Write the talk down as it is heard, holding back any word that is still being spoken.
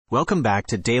Welcome back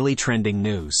to Daily Trending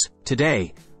News.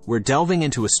 Today, we're delving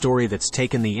into a story that's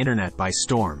taken the internet by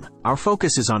storm. Our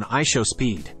focus is on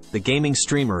IShowSpeed, the gaming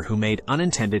streamer who made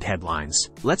unintended headlines.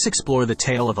 Let's explore the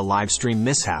tale of a livestream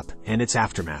mishap and its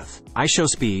aftermath.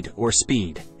 IShowSpeed, or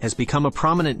Speed, has become a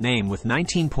prominent name with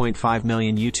 19.5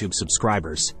 million YouTube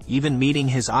subscribers, even meeting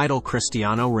his idol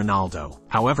Cristiano Ronaldo.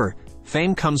 However,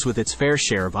 fame comes with its fair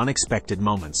share of unexpected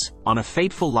moments. On a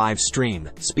fateful live stream,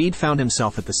 Speed found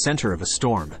himself at the center of a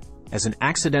storm, as an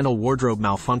accidental wardrobe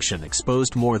malfunction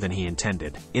exposed more than he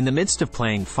intended. In the midst of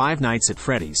playing Five Nights at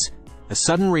Freddy's, a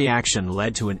sudden reaction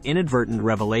led to an inadvertent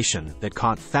revelation that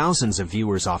caught thousands of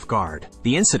viewers off guard.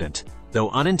 The incident, though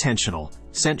unintentional,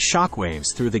 sent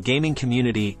shockwaves through the gaming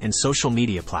community and social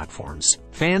media platforms.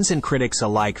 Fans and critics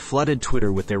alike flooded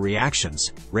Twitter with their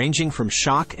reactions, ranging from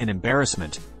shock and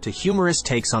embarrassment to humorous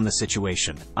takes on the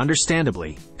situation.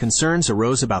 Understandably, concerns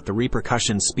arose about the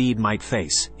repercussions Speed might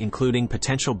face, including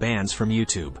potential bans from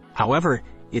YouTube. However,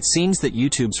 it seems that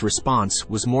YouTube's response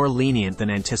was more lenient than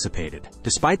anticipated.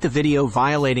 Despite the video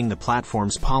violating the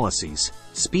platform's policies,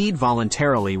 Speed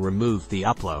voluntarily removed the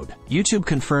upload. YouTube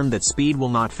confirmed that Speed will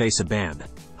not face a ban,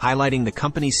 highlighting the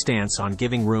company's stance on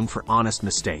giving room for honest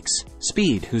mistakes.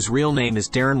 Speed, whose real name is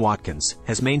Darren Watkins,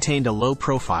 has maintained a low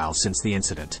profile since the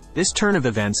incident. This turn of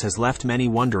events has left many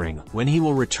wondering when he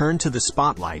will return to the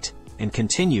spotlight and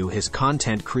continue his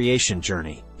content creation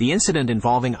journey. The incident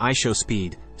involving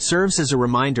IShowSpeed serves as a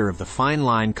reminder of the fine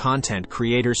line content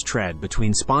creators tread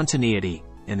between spontaneity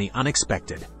and the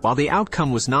unexpected. While the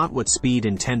outcome was not what Speed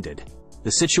intended,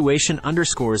 the situation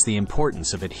underscores the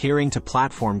importance of adhering to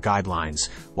platform guidelines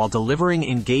while delivering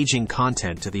engaging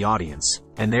content to the audience.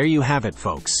 And there you have it,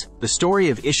 folks. The story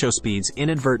of IShowSpeed's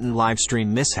inadvertent livestream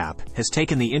mishap has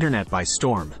taken the internet by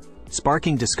storm,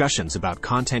 sparking discussions about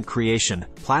content creation,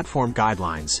 platform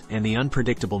guidelines, and the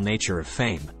unpredictable nature of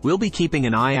fame. We'll be keeping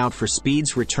an eye out for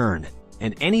Speed's return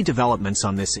and any developments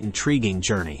on this intriguing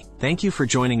journey. Thank you for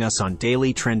joining us on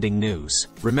Daily Trending News.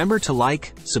 Remember to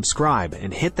like, subscribe,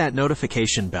 and hit that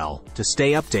notification bell to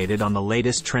stay updated on the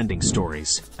latest trending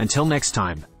stories. Until next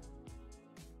time,